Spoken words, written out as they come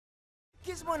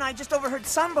Cosmo and I just overheard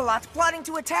Sunbalot plotting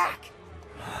to attack.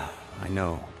 I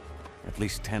know. At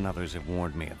least 10 others have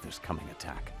warned me of this coming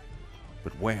attack.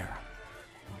 But where?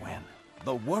 When?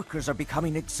 The workers are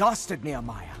becoming exhausted,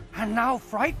 Nehemiah. And now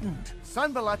frightened.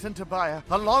 Sanballat and Tobiah,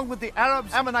 along with the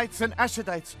Arabs, Ammonites, and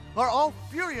Ashdodites, are all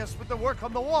furious with the work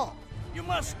on the wall. You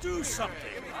must do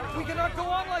something. We cannot go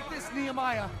on like this,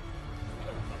 Nehemiah.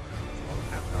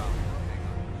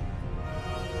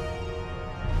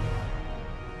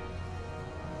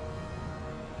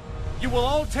 You will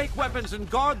all take weapons and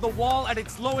guard the wall at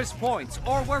its lowest points,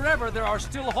 or wherever there are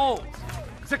still holes.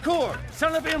 Zakur,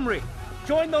 son of Imri,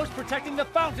 join those protecting the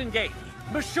fountain gate.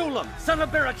 Meshulam, son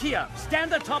of Berechiah,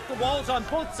 stand atop the walls on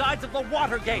both sides of the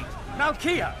water gate.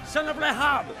 Malchiah, son of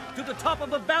Rehab, to the top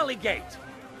of the valley gate.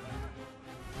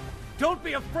 Don't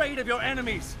be afraid of your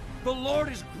enemies. The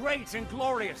Lord is great and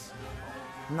glorious.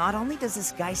 Not only does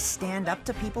this guy stand up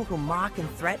to people who mock and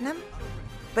threaten him,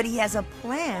 but he has a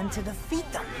plan to defeat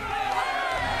them.